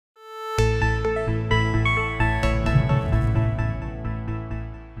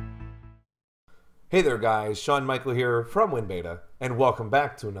Hey there guys, Sean Michael here from WinBeta, and welcome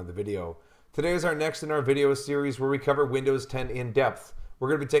back to another video. Today is our next in our video series where we cover Windows 10 in depth. We're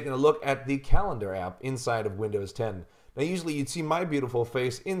going to be taking a look at the Calendar app inside of Windows 10. Now usually you'd see my beautiful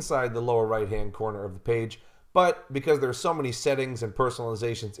face inside the lower right hand corner of the page, but because there's so many settings and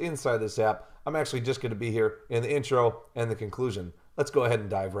personalizations inside this app, I'm actually just going to be here in the intro and the conclusion. Let's go ahead and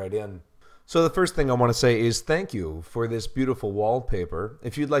dive right in. So the first thing I want to say is thank you for this beautiful wallpaper.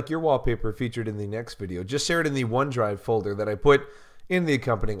 If you'd like your wallpaper featured in the next video, just share it in the OneDrive folder that I put in the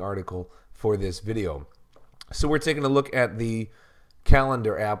accompanying article for this video. So we're taking a look at the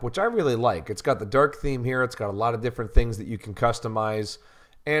Calendar app, which I really like. It's got the dark theme here. It's got a lot of different things that you can customize,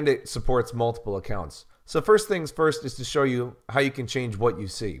 and it supports multiple accounts. So first things first is to show you how you can change what you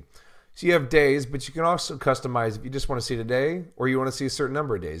see. So you have days, but you can also customize if you just want to see today or you want to see a certain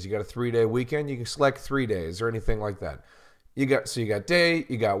number of days. You got a 3-day weekend, you can select 3 days or anything like that. You got day,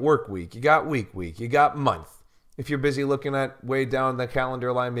 you got work week, you got week, you got month. If you're busy looking at way down the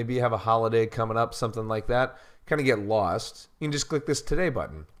calendar line, maybe you have a holiday coming up, something like that, kind of get lost, you can just click this today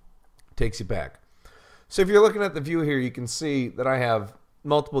button. It takes you back. So if you're looking at the view here, you can see that I have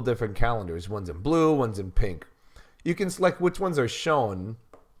multiple different calendars. One's in blue, one's in pink. You can select which ones are shown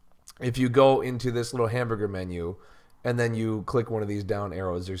if you go into this little hamburger menu and then you click one of these down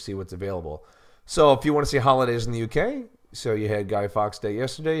arrows or see what's available. So if you want to see holidays in the UK, so you had Guy Fawkes Day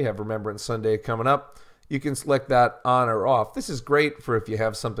yesterday, you have Remembrance Sunday coming up, you can select that on or off. This is great for if you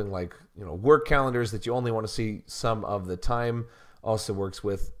have something like, work calendars that you only want to see some of the time. Also works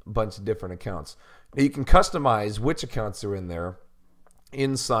with a bunch of different accounts. Now you can customize which accounts are in there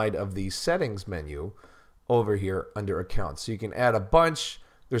inside of the settings menu over here under accounts. So you can add a bunch.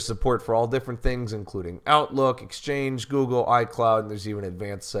 There's support for all different things, including Outlook, Exchange, Google, iCloud, and there's even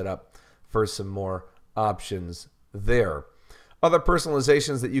advanced setup for some more options there. Other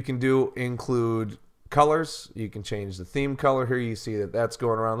personalizations that you can do include colors. You can change the theme color here. You see that that's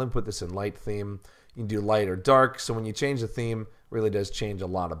going around. Let me put this in light theme. You can do light or dark. So when you change the theme, it really does change a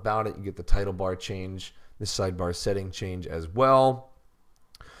lot about it. You get the title bar change, the sidebar setting change as well.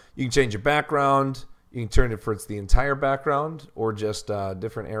 You can change your background. You can turn it for the entire background or just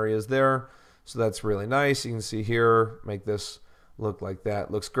different areas there. So that's really nice. You can see here, make this look like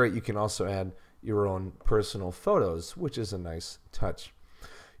that. Looks great. You can also add your own personal photos, which is a nice touch.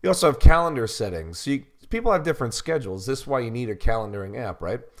 You also have calendar settings. So people have different schedules. This is why you need a calendaring app,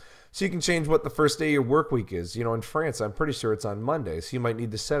 right? So you can change what the first day of your work week is. In France, I'm pretty sure it's on Monday, so you might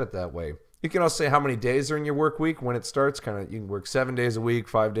need to set it that way. You can also say how many days are in your work week when it starts. You can work 7 days a week,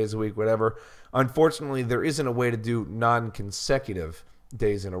 5 days a week, whatever. Unfortunately, there isn't a way to do non-consecutive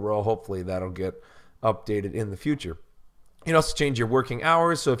days in a row. Hopefully, that'll get updated in the future. You can also change your working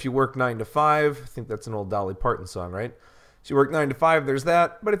hours. So if you work 9 to 5, I think that's an old Dolly Parton song, right? So you work 9 to 5, there's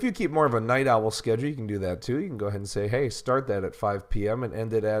that. But if you keep more of a night owl schedule, you can do that too. You can go ahead and say, hey, start that at 5 p.m. and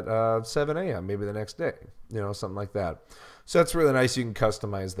end it at 7 a.m., maybe the next day, something like that. So that's really nice. You can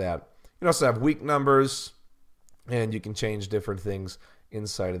customize that. You can also have week numbers, and you can change different things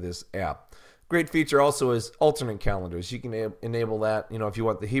inside of this app. Great feature also is alternate calendars. You can enable that. If you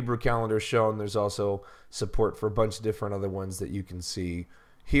want the Hebrew calendar shown, there's also support for a bunch of different other ones that you can see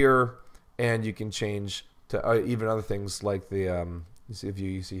here, and you can change to even other things like the if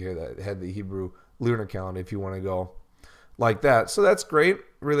you see here that had the Hebrew lunar calendar if you want to go like that. So that's great.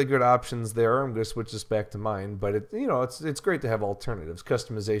 Really good options there. I'm going to switch this back to mine, but it's great to have alternatives.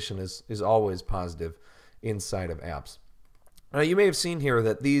 Customization is always positive inside of apps. Now you may have seen here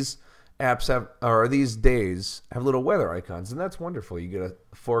that these apps these days have little weather icons, and that's wonderful. You get a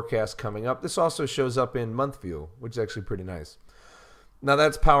forecast coming up. This also shows up in month view, which is actually pretty nice. Now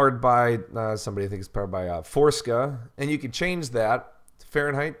that's powered by somebody I think it's powered by Forska, and you can change that to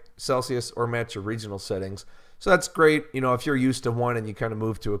Fahrenheit, Celsius, or match your regional settings. So that's great. If you're used to one and you kind of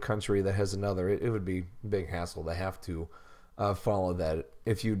move to a country that has another, it would be a big hassle to have to follow that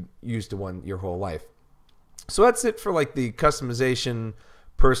if you used to one your whole life. So that's it for like the customization,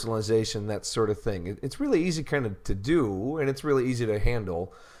 personalization, that sort of thing. It's really easy kind of to do, and it's really easy to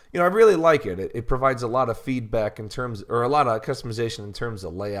handle. I really like it. It provides a lot of feedback a lot of customization in terms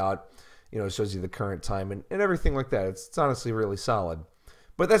of layout. It shows you the current time and everything like that. It's honestly really solid.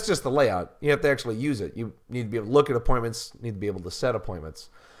 But that's just the layout. You have to actually use it. You need to be able to look at appointments, need to be able to set appointments.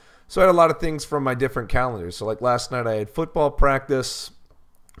 So I had a lot of things from my different calendars. So like last night I had football practice.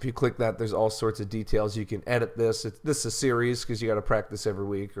 If you click that, there's all sorts of details. You can edit this. This is a series because you got to practice every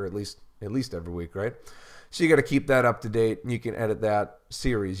week, or at least every week, right? So you got to keep that up to date, and you can edit that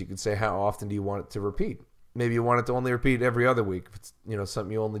series. You can say how often do you want it to repeat. Maybe you want it to only repeat every other week. If it's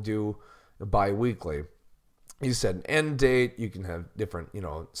something you only do bi-weekly. You set an end date. You can have different,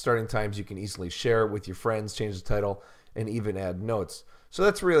 starting times. You can easily share it with your friends, change the title, and even add notes. So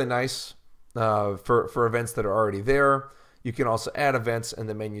that's really nice for events that are already there. You can also add events, and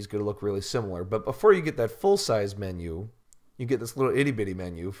the menu is going to look really similar. But before you get that full-size menu, you get this little itty-bitty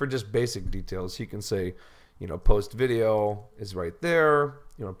menu for just basic details. You can say, post video is right there.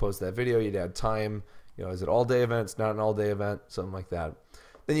 You want to post that video, you'd add time. Is it all-day event? It's not an all-day event, something like that.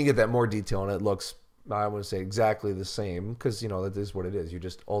 Then you get that more detail, and it looks, I wouldn't say exactly the same, because, that is what it is. You're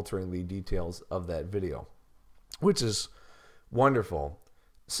just altering the details of that video, which is wonderful.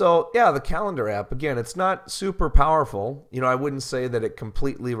 So, yeah, the calendar app, again, it's not super powerful. I wouldn't say that it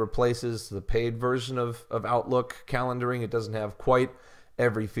completely replaces the paid version of Outlook calendaring. It doesn't have quite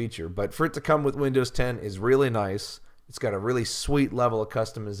every feature. But for it to come with Windows 10 is really nice. It's got a really sweet level of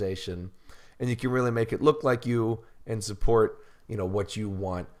customization. And you can really make it look like you and support, what you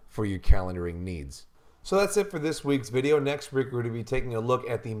want for your calendaring needs. So that's it for this week's video. Next week, we're going to be taking a look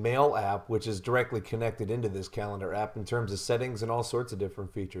at the Mail app, which is directly connected into this calendar app in terms of settings and all sorts of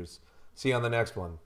different features. See you on the next one.